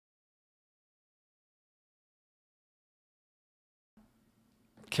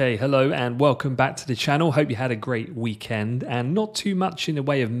Okay, hello and welcome back to the channel. Hope you had a great weekend and not too much in the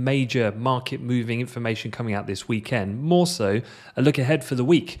way of major market moving information coming out this weekend. More so a look ahead for the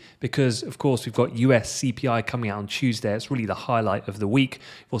week because of course we've got US CPI coming out on Tuesday. It's really the highlight of the week.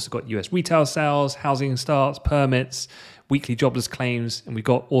 We've also got US retail sales, housing starts, permits, weekly jobless claims, and we've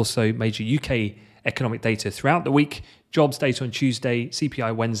got also major UK economic data throughout the week. Jobs data on Tuesday,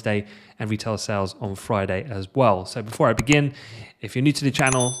 CPI Wednesday, and retail sales on Friday as well. So before I begin, if you're new to the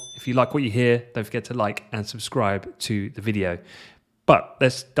channel, if you like what you hear, don't forget to like and subscribe to the video. But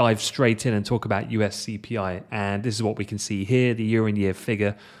let's dive straight in and talk about US CPI. And this is what we can see here, the year-on-year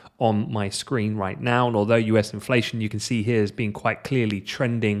figure on my screen right now. And although US inflation, you can see here, has been quite clearly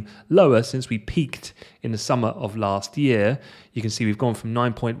trending lower since we peaked in the summer of last year. You can see we've gone from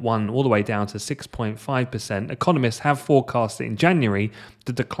 9.1 all the way down to 6.5%. Economists have forecasted in January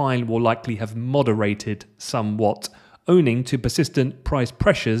the decline will likely have moderated somewhat, owing to persistent price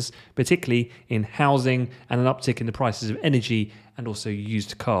pressures, particularly in housing and an uptick in the prices of energy and also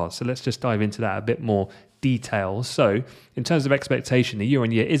used cars. So let's just dive into that a bit more detail. So in terms of expectation, the year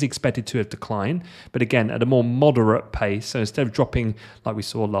on year is expected to have declined, but again at a more moderate pace. So instead of dropping like we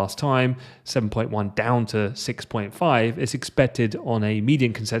saw last time, 7.1 down to 6.5, it's expected on a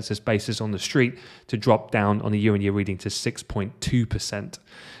median consensus basis on the street to drop down on the year on year reading to 6.2%.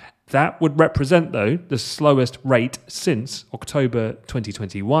 That would represent, though, the slowest rate since October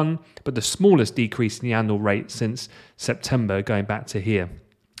 2021, but the smallest decrease in the annual rate since September, going back to here.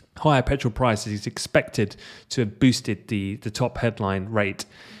 Higher petrol prices is expected to have boosted the top headline rate.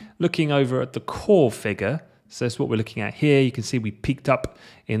 Looking over at the core figure, so that's what we're looking at here. You can see we peaked up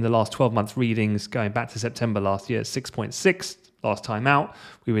in the last 12-month readings going back to September last year at 6.6. Last time out,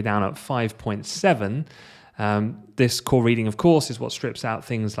 we were down at 5.7. This core reading, of course, is what strips out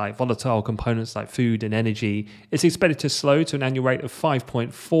things like volatile components like food and energy. It's expected to slow to an annual rate of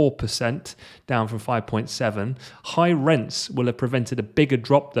 5.4%, down from 5.7. High rents will have prevented a bigger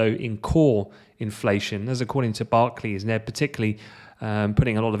drop, though, in core inflation, as according to Barclays, and they're particularly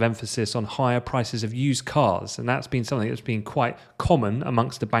putting a lot of emphasis on higher prices of used cars. And that's been something that's been quite common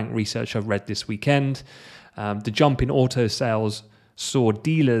amongst the bank research I've read this weekend. The jump in auto sales saw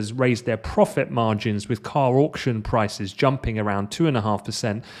dealers raise their profit margins, with car auction prices jumping around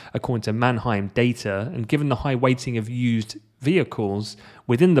 2.5% according to Mannheim data. And given the high weighting of used vehicles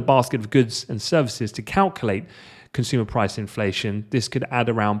within the basket of goods and services to calculate consumer price inflation, this could add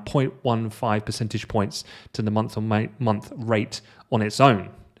around 0.15 percentage points to the month-on-month rate on its own,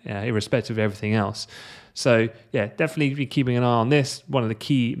 irrespective of everything else. So yeah, definitely be keeping an eye on this. One of the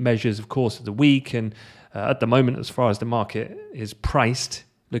key measures, of course, of the week. And at the moment, as far as the market is priced,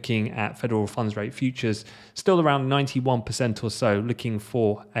 looking at federal funds rate futures, still around 91% or so, looking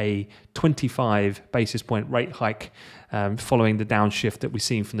for a 25 basis point rate hike following the downshift that we've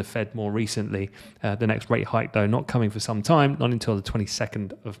seen from the Fed more recently. The next rate hike, though, not coming for some time, not until the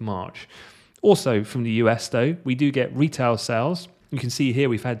 22nd of March. Also from the US, though, we do get retail sales. You can see here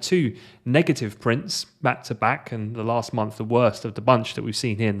we've had two negative prints back to back, and the last month the worst of the bunch that we've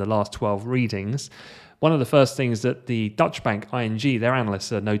seen here in the last 12 readings. One of the first things that the Dutch bank ING, their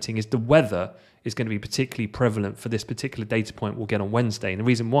analysts, are noting is the weather is going to be particularly prevalent for this particular data point we'll get on Wednesday. And the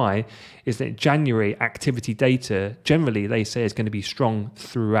reason why is that January activity data, generally they say, is going to be strong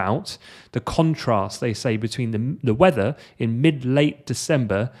throughout. The contrast, they say, between the weather in mid-late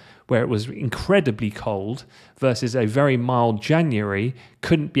December, where it was incredibly cold, versus a very mild January,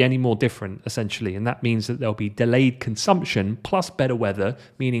 couldn't be any more different, essentially. And that means that there'll be delayed consumption plus better weather,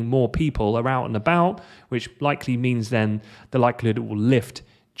 meaning more people are out and about, which likely means then the likelihood it will lift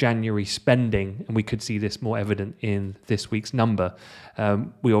January spending, and we could see this more evident in this week's number.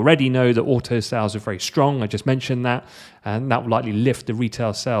 We already know that auto sales are very strong. I just mentioned that, and that will likely lift the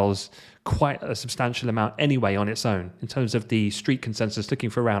retail sales quite a substantial amount anyway on its own. In terms of the street consensus, looking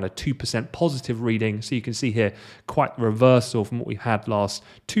for around a 2% positive reading. So you can see here quite a reversal from what we had last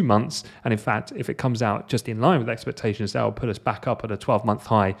 2 months. And in fact, if it comes out just in line with expectations, that will put us back up at a 12-month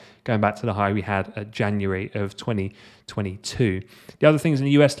high, going back to the high we had at January of 2022. The other things in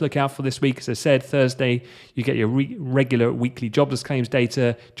the US to look out for this week, as I said, Thursday, you get your regular weekly jobless claims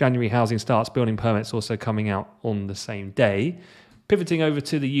data. January housing starts, building permits also coming out on the same day. Pivoting over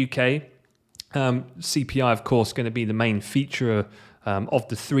to the UK, CPI, of course, going to be the main feature of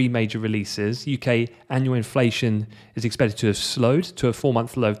the three major releases. UK annual inflation is expected to have slowed to a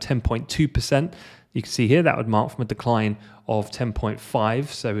 4-month low of 10.2%. You can see here that would mark from a decline of 10.5,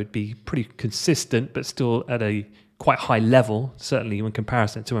 so it would be pretty consistent, but still at a quite high level, certainly in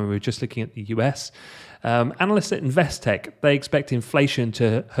comparison to when we were just looking at the US. Analysts at Investec, they expect inflation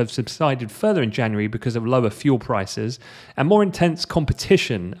to have subsided further in January because of lower fuel prices and more intense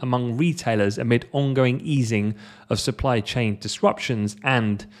competition among retailers amid ongoing easing of supply chain disruptions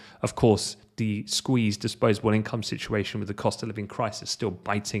and, of course, the squeezed disposable income situation with the cost of living crisis still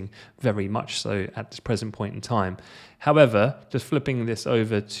biting very much so at this present point in time. However, just flipping this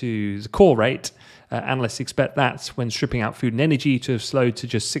over to the core rate, analysts expect that when stripping out food and energy to have slowed to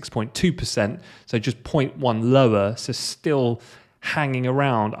just 6.2%, so just 0.1 lower, so still hanging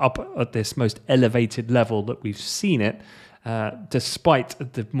around up at this most elevated level that we've seen it, despite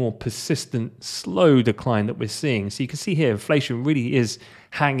the more persistent slow decline that we're seeing. So you can see here, inflation really is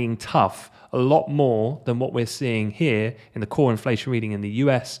hanging tough, a lot more than what we're seeing here in the core inflation reading in the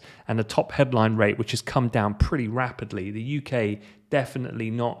US and the top headline rate, which has come down pretty rapidly. The UK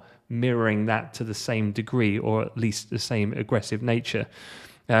definitely not mirroring that to the same degree, or at least the same aggressive nature.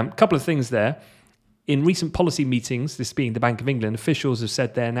 A couple of things there. In recent policy meetings, this being the Bank of England, officials have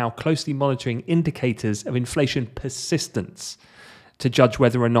said they're now closely monitoring indicators of inflation persistence to judge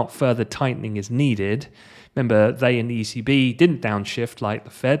whether or not further tightening is needed. Remember, they and the ECB didn't downshift like the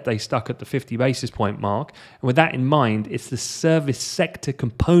Fed. They stuck at the 50 basis point mark. And with that in mind, it's the service sector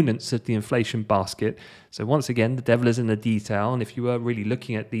components of the inflation basket. So once again, the devil is in the detail. And if you are really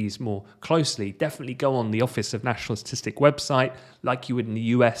looking at these more closely, definitely go on the Office of National Statistics website, like you would in the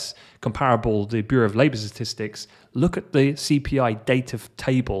US, comparable to the Bureau of Labor Statistics. Look at the CPI data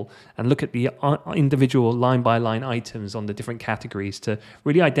table and look at the individual line-by-line items on the different categories to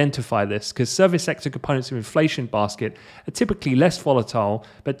really identify this, because service sector components of inflation basket are typically less volatile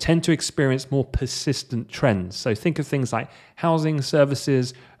but tend to experience more persistent trends. So think of things like housing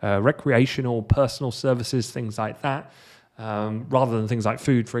services, recreational, personal services, things like that, rather than things like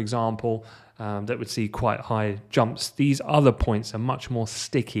food, for example, that would see quite high jumps. These other points are much more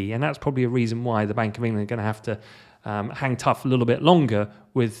sticky, and that's probably a reason why the Bank of England are going to have to hang tough a little bit longer,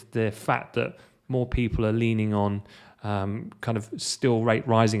 with the fact that more people are leaning on kind of still rate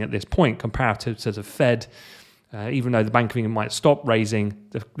rising at this point comparative to the Fed. Even though the Bank of England might stop raising,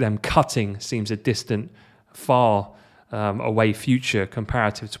 them cutting seems a distant, far away future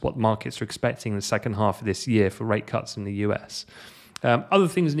comparative to what markets are expecting in the second half of this year for rate cuts in the US. Other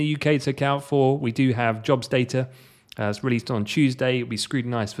things in the UK to account for, we do have jobs data. It's released on Tuesday. It'll be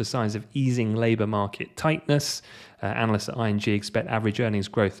scrutinised for signs of easing labour market tightness. Analysts at ING expect average earnings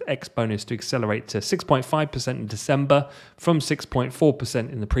growth ex-bonus to accelerate to 6.5% in December from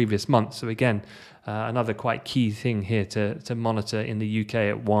 6.4% in the previous month. So again, another quite key thing here to monitor in the UK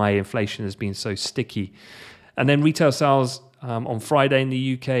at why inflation has been so sticky. And then retail sales on Friday in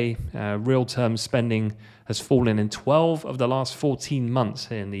the UK, real term spending has fallen in 12 of the last 14 months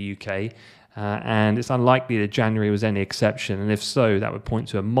here in the UK. And it's unlikely that January was any exception. And if so, that would point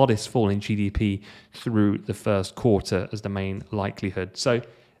to a modest fall in GDP through the first quarter as the main likelihood. So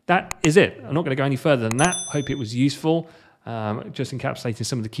that is it. I'm not going to go any further than that. Hope it was useful, just encapsulating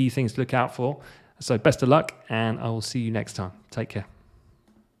some of the key things to look out for. So best of luck, and I will see you next time. Take care.